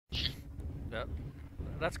That,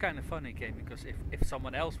 that's kind of funny, Camie, because if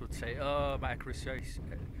someone else would say, "Oh, my accuracy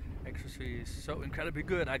is so incredibly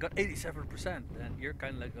good, I got 87%," and you're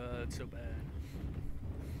kind of like, "Oh, it's so bad."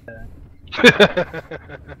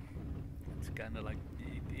 It's kind of like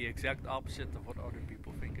the exact opposite of what other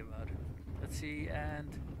people think about it. Let's see, and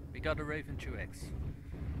we got a Raven 2X.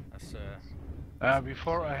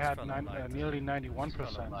 Before I had nearly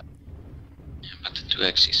 91%. But the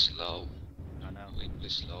 2X is slow. I know. Really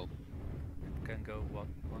slow. It can go, what,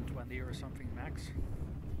 120 or something max?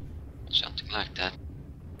 Something like that.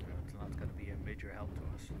 It's not going to be a major help to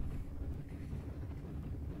us.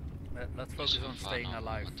 Let's focus on staying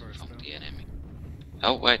alive first, though. The enemy.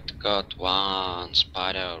 Oh wait, got one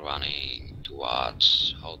spider running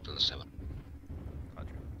towards Hotel 7.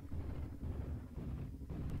 Roger.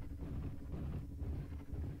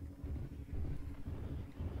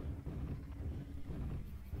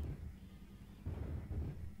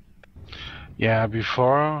 Yeah,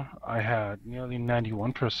 before I had nearly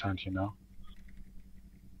 91%, you know.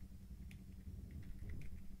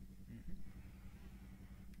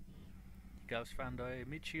 You guys found a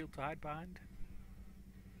mid shield to hide behind?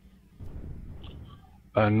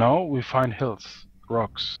 No, we find hills,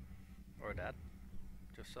 rocks. Or that.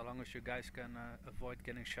 Just so long as you guys can avoid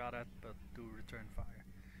getting shot at, but do return fire.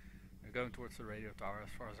 We're going towards the radio tower as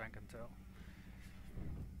far as I can tell.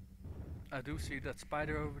 I do see that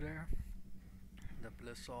spider over there. The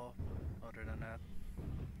Blis saw. Other than that,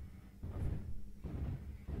 nothing.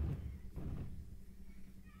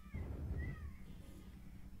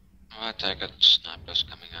 Alright, I got snipers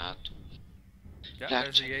coming out. Yeah,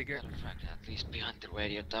 there's a Jaeger. At least behind the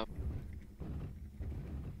radio tower.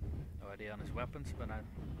 No idea on his weapons, but I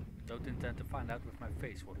don't intend to find out with my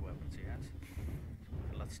face what weapons he has.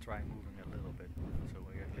 Let's try moving a little bit, so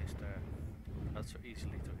we're at least not so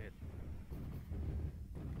easily to hit.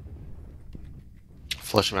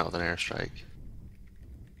 Flush him out with an airstrike.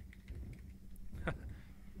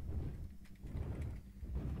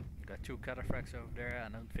 Got two cataphracts over there. I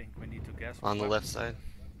don't think we need to guess. On the left side.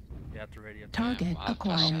 Yeah, at the radio. Target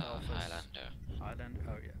acquired. Island.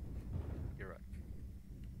 Oh yeah, you're right.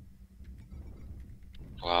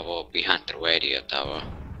 Bravo behind the radio tower.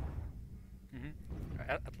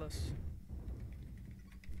 Atlas.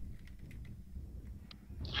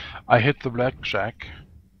 I hit the blackjack.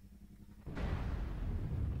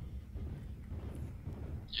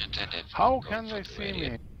 How can they see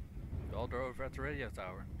me? Well, they're over at the radio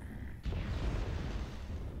tower.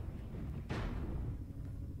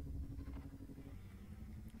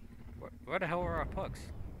 Where the hell are our pugs?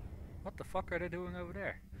 What the fuck are they doing over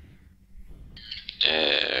there?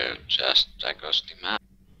 They're just across the map.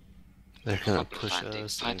 They're gonna push us and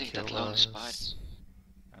finding kill that lone us. spider.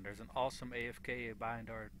 And there's an awesome AFK behind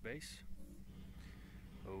our base.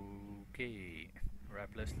 Okay. Right,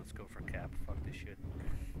 Blis, let's go for cap. Fuck this shit.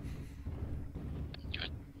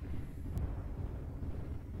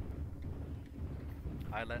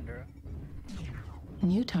 Highlander.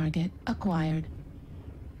 New target acquired.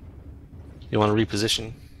 You want to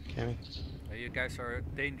reposition, Camie? You guys are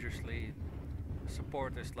dangerously.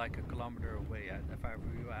 Support is like a kilometer away. If I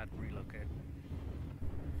were you, I'd relocate.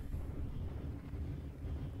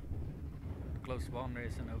 The closest one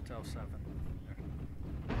is in Hotel 7.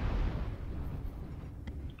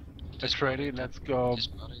 Atradie, let's go.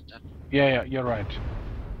 Yeah, you're right.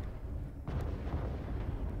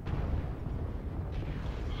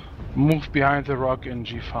 Move behind the rock in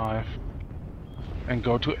G5 and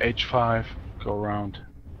go to H5. Go around.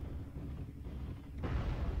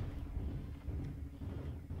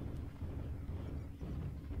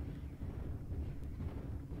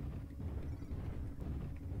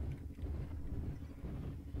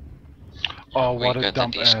 Oh, what a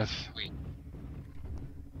dumb ass.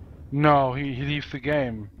 No, he leaves the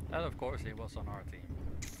game. And of course he was on our team.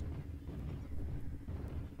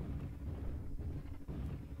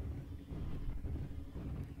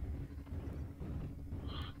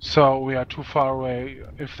 So we are too far away.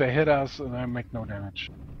 If they hit us, they make no damage.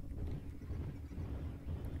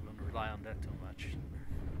 Don't rely on that too much.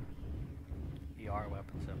 ER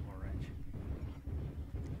weapons have more range.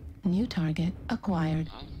 New target acquired.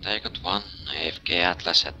 Well, they got one AFK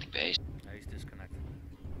Atlas at the base. No, he's disconnected.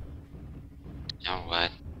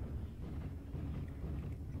 Alright.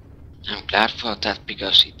 I'm glad for that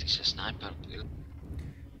because it is a sniper build.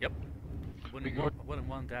 Yep. Wouldn't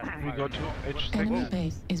want that. We go to Enemy H6.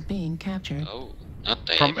 base is being captured. Oh, not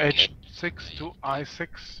the From AFK. H6 to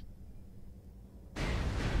I6. Okay,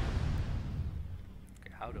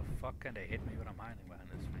 how the fuck can they hit me when I'm hiding behind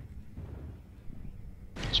this thing?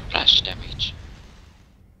 Splash damage.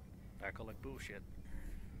 I call it bullshit.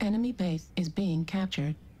 Enemy base is being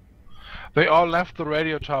captured. They all left the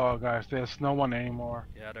radio tower, guys. There's no one anymore.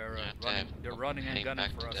 Yeah, they're Yeah, they're running and heading gunning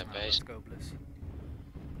back for to us their now. base. Let's go, Blis.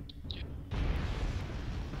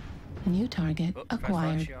 New target Oh,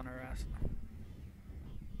 acquired. fast on her ass.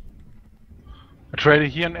 Atradie,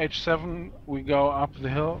 here in H7, we go up the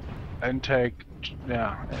hill and take,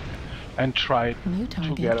 and try New to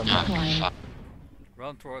target get him. Ah, acquired. fuck.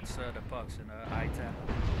 Run towards the pucks in I-10.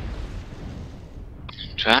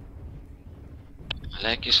 Try. My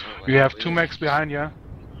leg is You have 2 mechs behind you.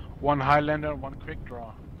 1 Highlander, 1 quick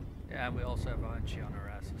draw. Yeah, and we also have a Hunchy on our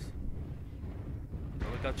asses. So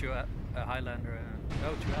we got you a Highlander and...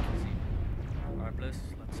 Oh, 2 apples even. Alright, Blis,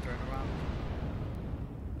 let's turn around.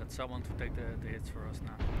 Got someone to take the hits for us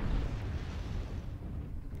now.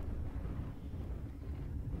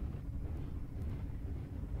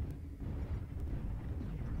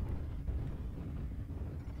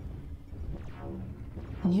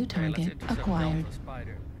 New Okay, let's target intercept acquired. Delta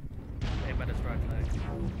Spider. Aim at his right leg.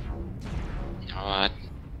 Alright.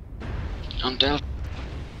 On Delta.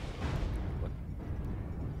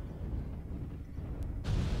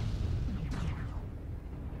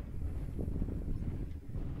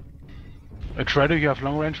 Atradie, you have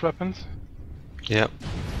long range weapons? Yep.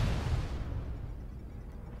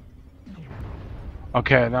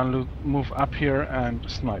 Okay, then move up here and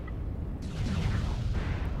snipe.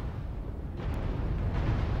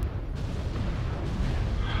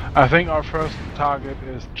 I think our first target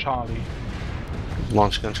is Charlie.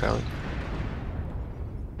 Launch gun Charlie.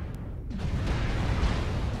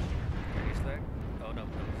 Okay, he's there. Oh no,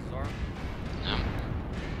 Zora.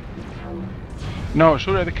 No,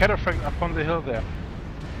 shoot at the cataphract up on the hill there.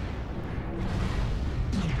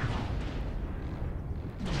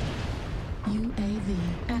 UAV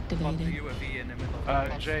Pop the activated. UAV in the middle of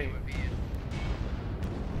the Jay. UAV in.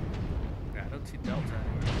 Yeah, I don't see Delta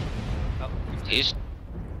anywhere. Oh, He's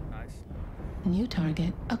nice. New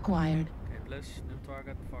target acquired. Okay, Blis, new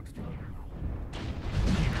target, Foxtrot.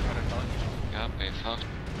 Got a launch. copy, fuck.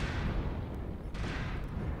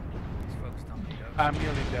 He's focused on me though. I'm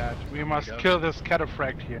nearly dead. We must kill this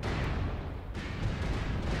cataphract here.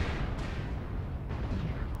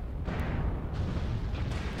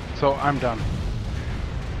 So I'm done.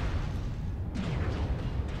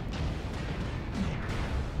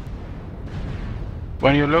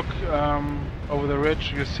 When you look over the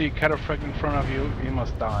ridge, you see cataphract in front of you. You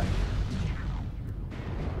must die.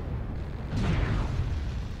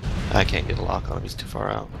 I can't get a lock on him, he's too far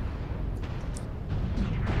out.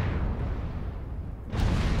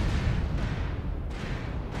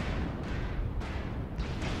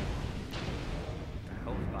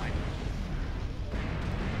 Hold by.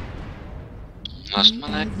 Lost my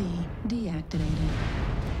leg. UAV deactivated.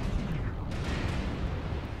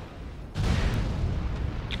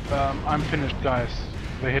 I'm finished, guys.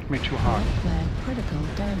 They hit me too hard. White flag critical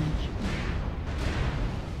damage.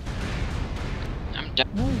 I'm dead.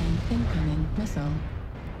 Warning incoming missile.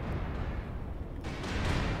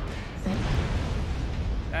 Set.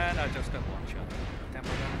 And I just got one shot. Tempo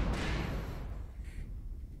down.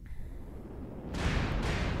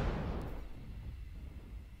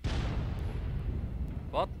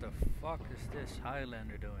 What the fuck is this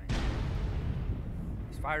Highlander doing?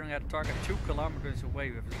 He's firing at a target 2 kilometers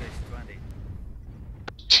away with his AC-20.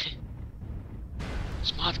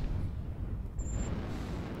 Smart.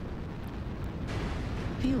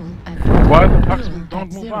 Fuel at Why the pucks fuel don't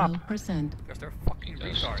at move up? 0%. Because they're fucking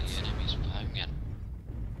Because retards. the enemy's firing at.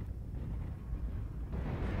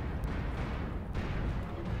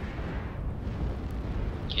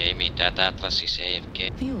 Camie, that Atlas is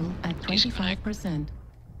AFK. Fuel at Disconnect. 25%.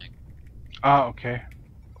 Ah, okay.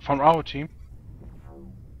 From our team.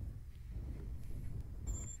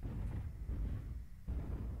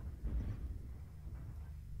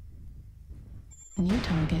 New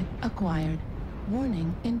target acquired.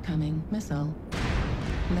 Warning incoming missile.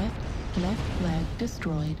 Left flag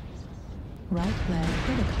destroyed. Right flag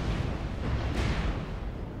critical.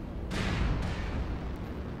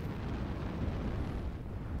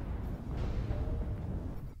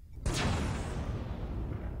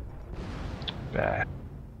 Bad.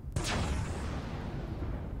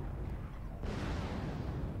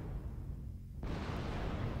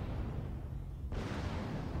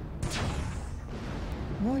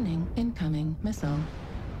 Warning incoming missile.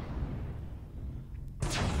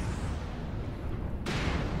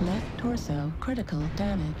 Left torso critical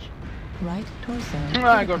damage. Right torso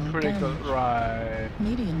I got critical, damage. right.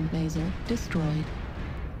 Medium laser destroyed.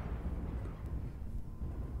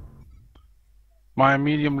 My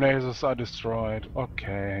medium lasers are destroyed.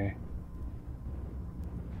 Okay.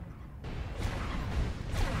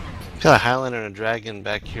 Got a Highlander and a Dragon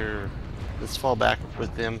back here. Let's fall back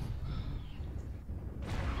with them.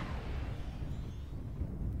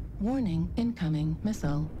 Warning, incoming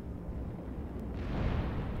missile.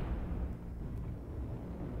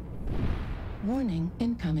 Warning,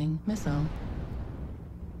 incoming missile.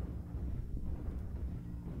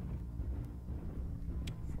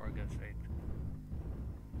 Before it gets 8.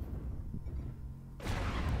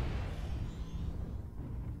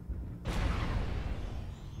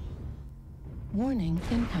 Warning,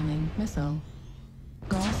 incoming missile.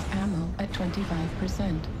 Gauss ammo at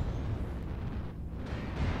 25%.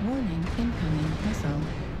 Warning, incoming missile.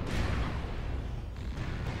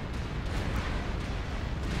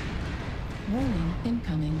 Warning,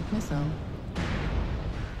 incoming missile.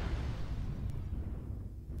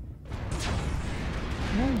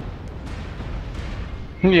 Warning.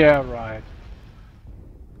 Yeah, right.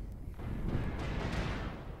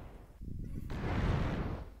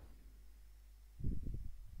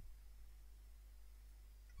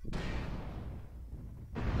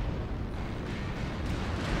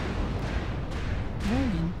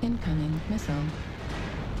 Warning, incoming missile.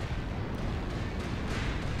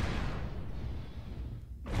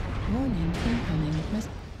 Warning, incoming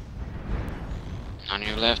missile. On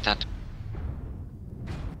your left, that.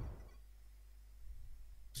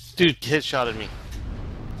 Dude, headshotted me.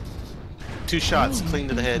 2 shots, Warning, clean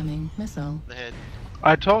to the head. incoming missile. The head.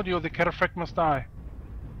 I told you the cataphract must die.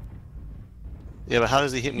 Yeah, but how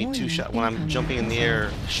does he hit me 2 Warning, shots when I'm incoming jumping in the missile.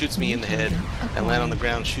 air, shoots me in the head, and land on the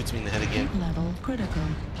ground, shoots me in the head again? Heat level critical.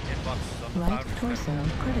 Hitbox on the Right powder torso stem.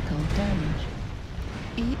 critical damage.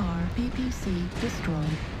 PPC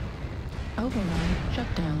destroyed. Override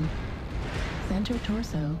shutdown. Center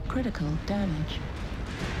torso critical damage.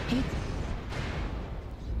 Heat.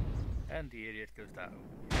 And the idiot goes down.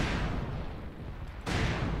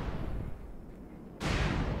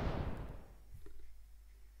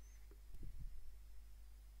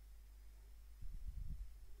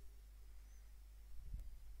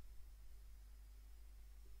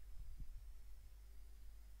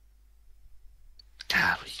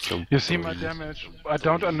 God, we killed You see my 3. damage? I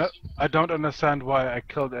don't understand why I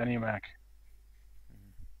killed any mech.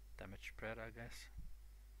 Damage spread, I guess.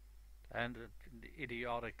 And the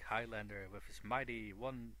idiotic Highlander with his mighty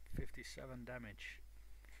 157 damage.